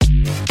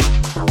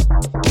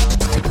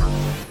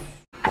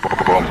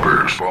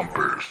Good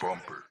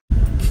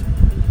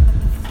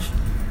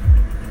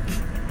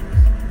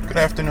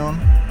afternoon,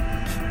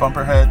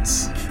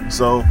 Bumperheads.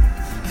 So,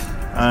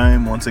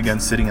 I'm once again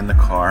sitting in the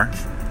car,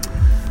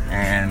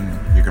 and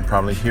you can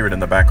probably hear it in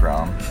the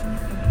background,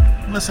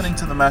 listening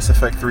to the Mass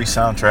Effect 3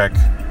 soundtrack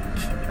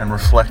and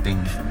reflecting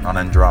on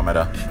AnDRAMA.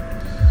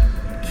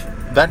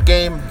 That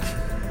game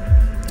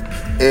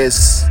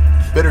is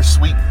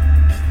bittersweet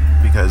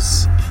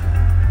because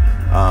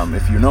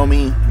if you know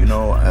me, you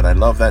know that I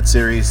love that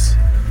series.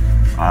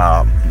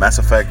 Mass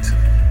Effect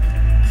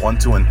 1,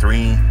 2, and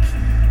 3,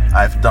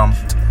 I've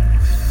dumped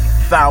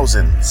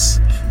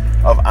thousands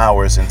of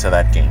hours into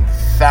that game.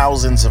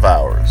 Thousands of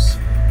hours.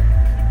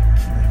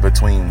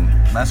 Between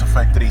Mass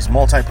Effect 3's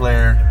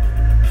multiplayer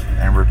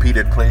and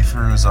repeated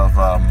playthroughs of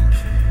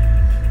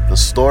the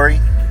story,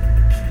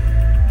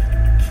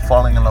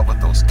 falling in love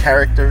with those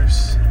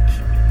characters.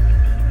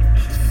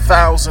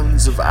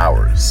 Thousands of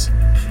hours.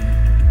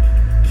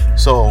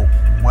 So,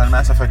 when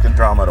Mass Effect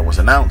AnDRAMA was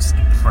announced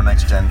for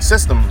next-gen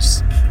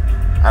systems,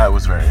 I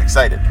was very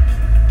excited.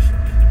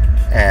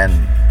 And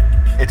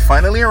it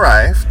finally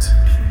arrived.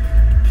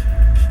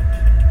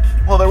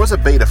 Well, there was a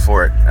beta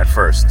for it at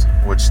first,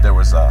 which there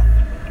was a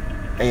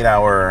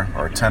 8-hour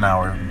or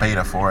 10-hour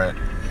beta for it,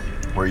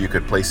 where you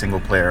could play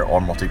single player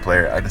or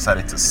multiplayer. I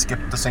decided to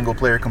skip the single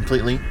player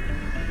completely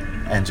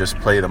and just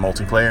play the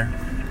multiplayer,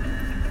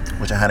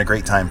 which I had a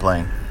great time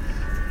playing.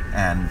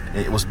 And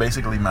it was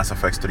basically Mass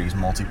Effect 3's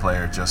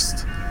multiplayer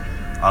just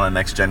on a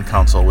next-gen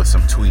console with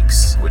some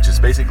tweaks, which is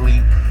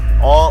basically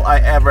all I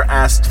ever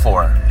asked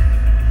for.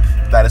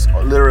 That is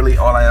literally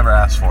all I ever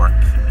asked for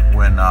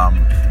when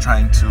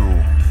trying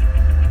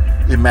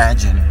to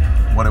imagine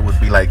what it would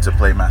be like to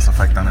play Mass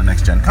Effect on a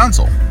next-gen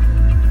console.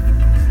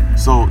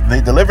 So they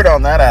delivered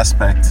on that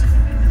aspect,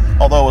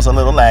 although it was a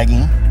little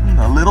laggy,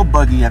 a little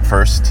buggy at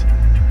first.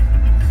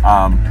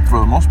 For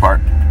the most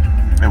part,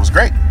 it was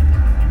great.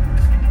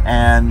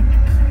 And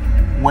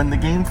when the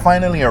game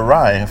finally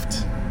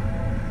arrived,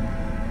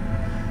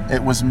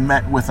 it was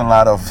met with a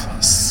lot of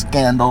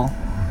scandal,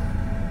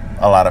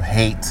 a lot of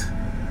hate,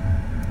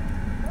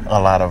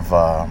 a lot of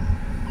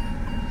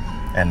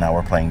and now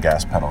we're playing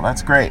gas pedal.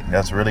 That's great.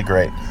 That's really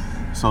great.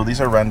 So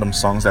these are random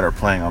songs that are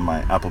playing on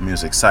my Apple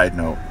Music side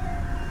note,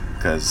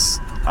 because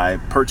I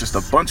purchased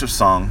a bunch of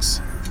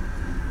songs.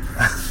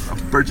 I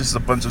purchased a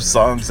bunch of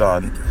songs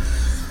on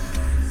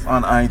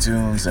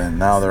iTunes, and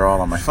now they're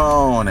all on my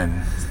phone,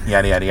 and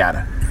yada yada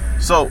yada.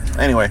 So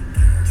anyway,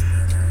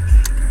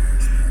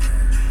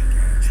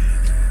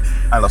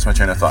 I lost my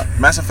train of thought.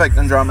 Mass Effect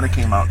AnDRAMA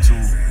came out to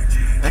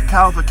a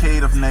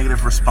cavalcade of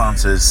negative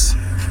responses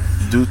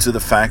due to the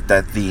fact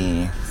that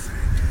the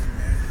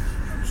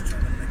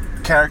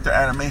character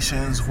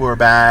animations were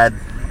bad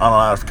on a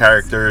lot of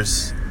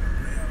characters.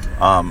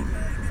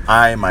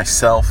 I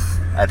myself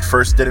at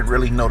first didn't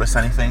really notice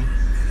anything,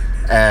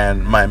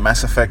 and my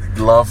Mass Effect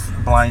love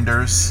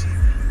blinders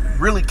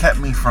really kept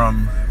me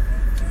from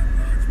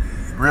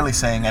really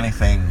saying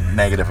anything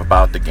negative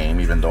about the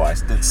game, even though I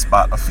did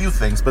spot a few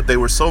things, but they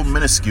were so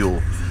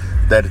minuscule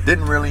that it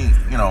didn't really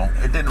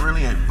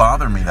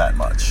bother me that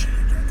much.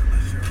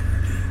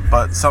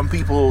 But some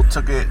people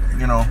took it,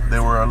 they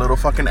were a little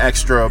fucking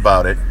extra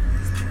about it,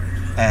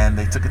 and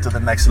they took it to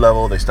the next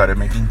level. They started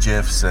making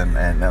GIFs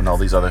and all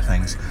these other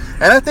things.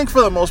 And I think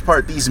for the most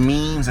part, these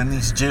memes and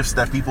these GIFs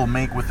that people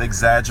make with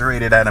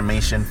exaggerated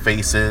animation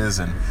faces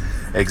and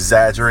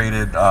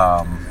exaggerated,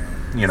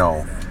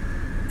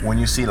 when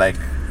you see like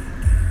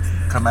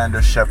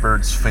Commander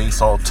Shepard's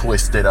face all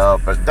twisted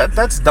up, but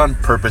that's done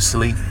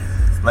purposely.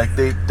 Like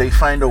they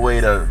find a way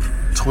to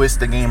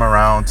twist the game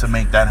around to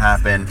make that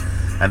happen,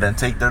 and then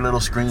take their little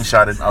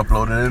screenshot and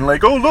upload it, and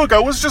like, oh look, I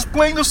was just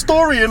playing the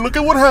story and look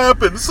at what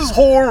happened. This is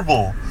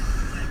horrible.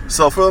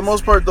 So for the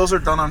most part, those are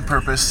done on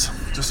purpose,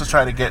 just to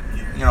try to get,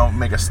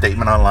 make a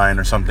statement online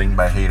or something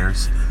by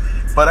haters.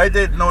 But I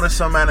did notice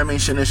some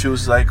animation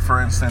issues, like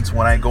for instance,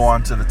 when I go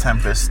onto the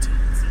Tempest,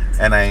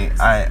 and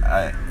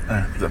I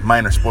the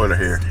minor spoiler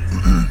here,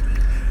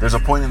 there's a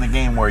point in the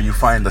game where you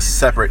find a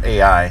separate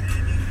AI,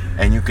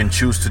 and you can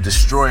choose to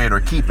destroy it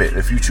or keep it.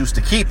 If you choose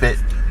to keep it,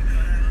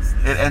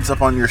 it ends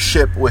up on your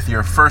ship with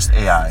your first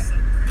AI,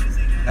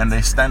 and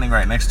they're standing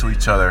right next to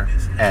each other,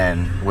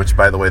 and which,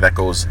 by the way, that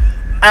goes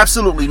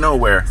absolutely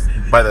nowhere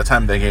by the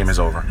time the game is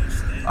over.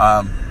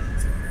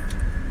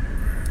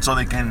 So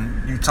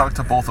you talk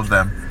to both of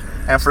them,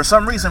 and for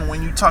some reason,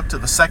 when you talk to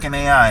the second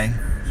AI,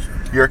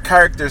 your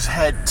character's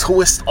head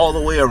twists all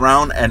the way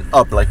around and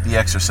up like The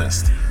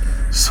Exorcist.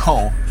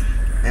 So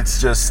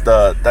it's just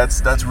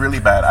that's really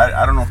bad.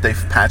 I don't know if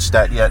they've patched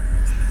that yet,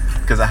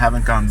 because I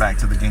haven't gone back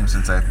to the game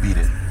since I beat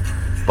it.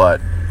 But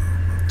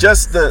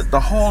just the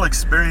whole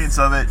experience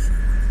of it,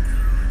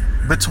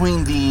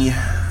 between the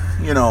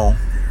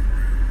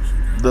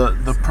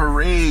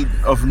parade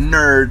of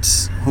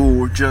nerds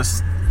who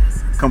just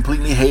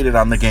completely hated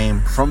on the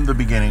game from the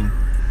beginning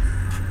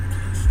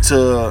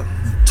to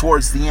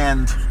towards the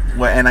end.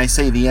 And I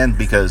say the end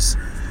because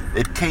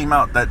it came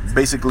out that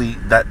basically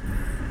that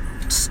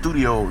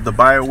studio, the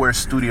BioWare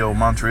studio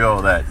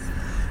Montreal, that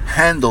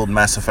handled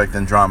Mass Effect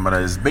Andromeda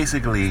is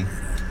basically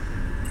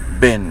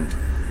been,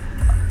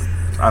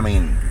 I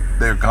mean,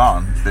 they're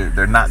gone.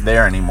 They're not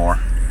there anymore.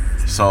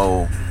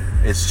 So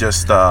it's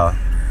just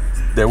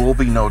there will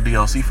be no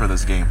DLC for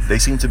this game. They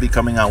seem to be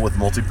coming out with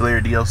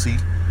multiplayer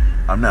DLC.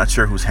 I'm not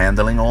sure who's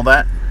handling all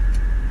that,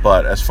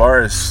 but as far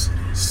as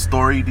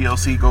story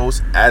DLC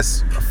goes,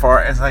 as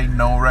far as I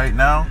know right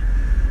now,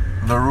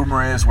 the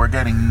rumor is we're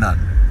getting none.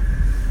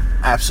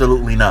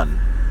 Absolutely none.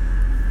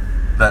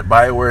 That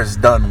BioWare is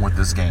done with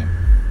this game,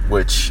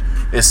 which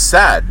is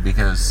sad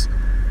because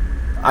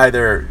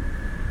either,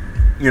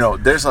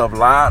 there's a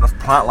lot of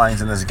plot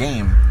lines in this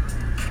game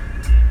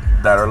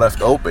that are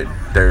left open.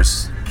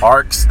 There's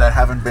arcs that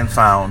haven't been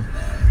found.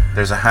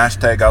 There's a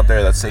hashtag out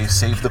there that says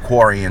save the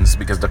Quarians,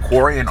 because the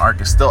Quarian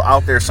arc is still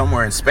out there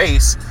somewhere in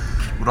space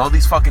with all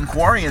these fucking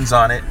Quarians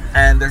on it,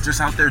 and they're just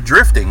out there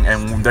drifting,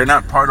 and they're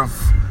not part of,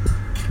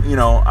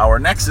 our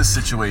Nexus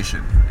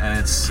situation, and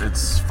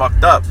it's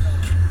fucked up.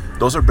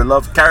 Those are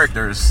beloved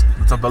characters.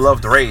 It's a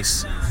beloved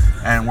race,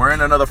 and we're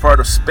in another part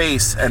of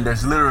space, and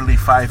there's literally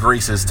 5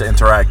 races to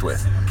interact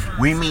with.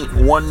 We meet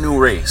one new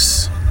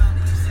race.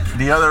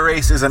 The other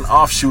race is an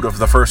offshoot of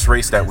the first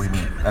race that we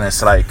meet, and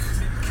it's like,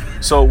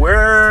 so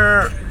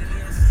we're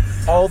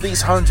all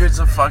these hundreds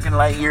of fucking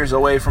light years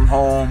away from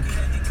home,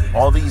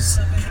 all these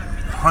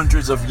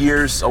hundreds of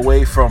years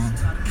away from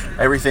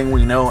everything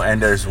we know,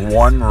 and there's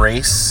one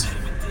race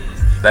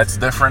that's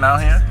different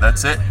out here.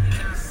 That's it.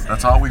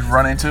 That's all we've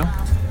run into.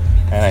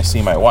 And I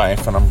see my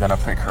wife, and I'm gonna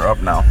pick her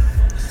up now.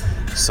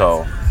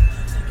 So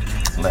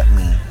let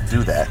me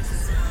do that,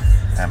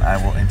 and I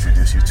will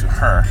introduce you to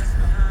her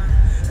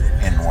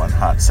in one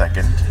hot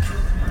second.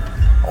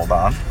 Hold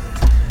on.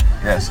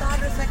 Yes.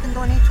 $1 I can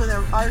donate to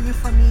the Are You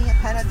For Me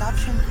pet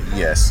adoption?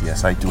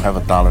 Yes, I do have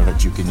 $1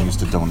 that you can use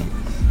to donate.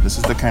 This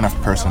is the kind of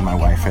person my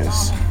wife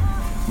is.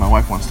 My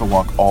wife wants to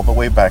walk all the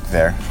way back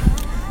there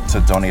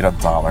to donate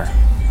 $1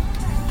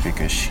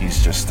 because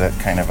she's just that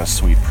kind of a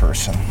sweet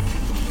person.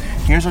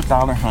 Here's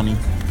 $1, honey.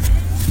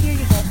 Here you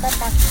go. Stop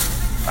mocking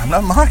me. I'm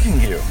not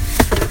mocking you.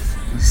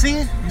 You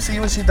see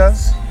what she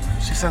does?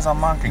 She says I'm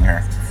mocking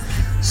her.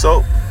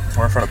 So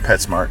we're in front of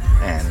PetSmart,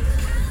 and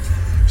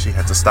she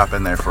had to stop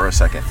in there for a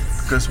second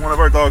because one of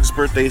our dog's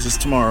birthdays is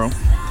tomorrow.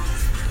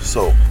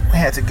 So we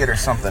had to get her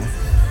something.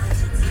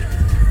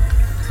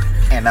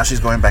 And now she's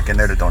going back in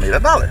there to donate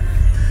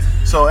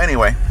 $1. So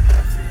anyway,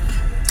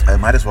 I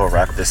might as well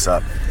wrap this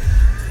up.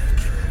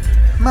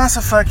 Mass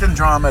Effect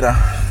Andromeda.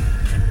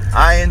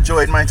 I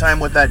enjoyed my time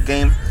with that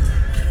game.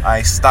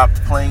 I stopped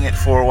playing it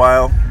for a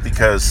while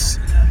because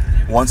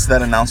once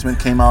that announcement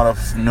came out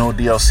of no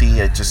DLC,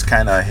 it just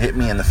kind of hit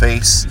me in the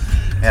face.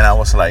 And I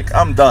was like,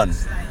 I'm done.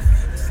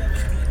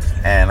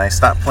 And I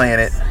stopped playing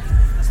it.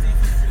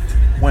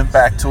 Went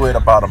back to it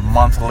about a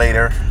month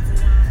later.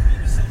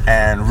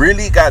 And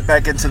really got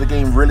back into the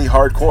game really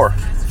hardcore.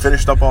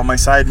 Finished up all my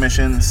side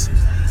missions.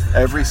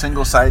 Every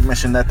single side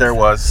mission that there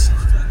was.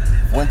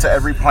 Went to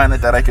every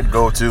planet that I could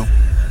go to.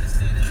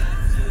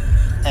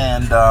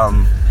 And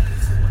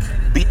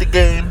beat the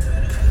game.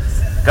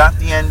 Got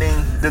the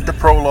ending. Did the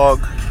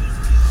prologue.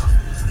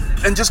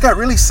 And just got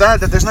really sad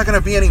that there's not going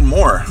to be any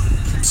more.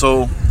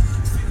 So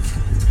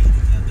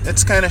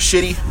it's kind of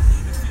shitty.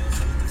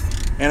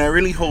 And I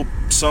really hope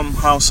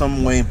somehow,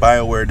 some way,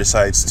 BioWare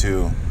decides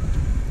to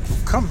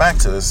come back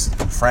to this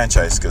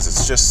franchise, because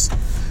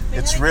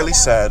it's really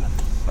sad.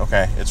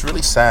 Okay, it's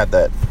really sad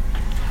that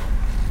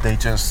they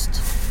just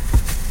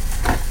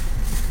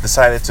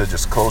decided to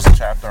just close the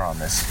chapter on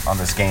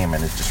this game,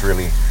 and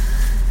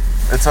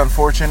it's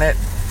unfortunate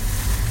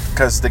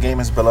because the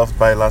game is beloved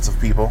by lots of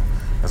people.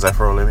 Is that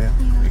for Olivia?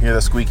 Yeah. You hear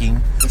the squeaking?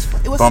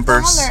 It was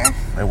bumpers.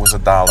 $1. It was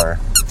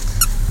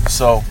 $1.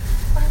 So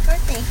For her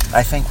birthday.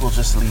 I think we'll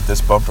just leave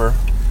this bumper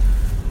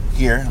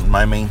here.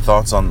 My main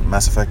thoughts on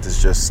Mass Effect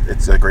is just,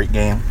 it's a great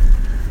game.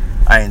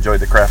 I enjoyed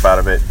the crap out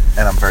of it,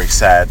 and I'm very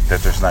sad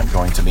that there's not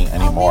going to be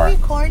any more. Are we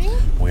recording?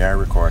 We are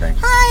recording.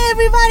 Hi,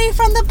 everybody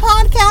from the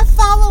podcast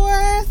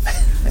followers.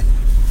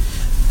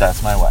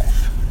 That's my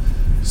wife.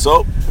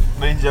 So,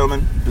 ladies and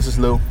gentlemen, this is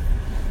Lou.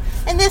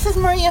 And this is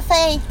Maria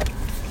Faye.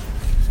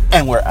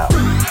 And we're out.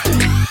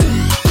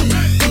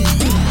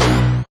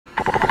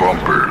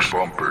 Bumpers.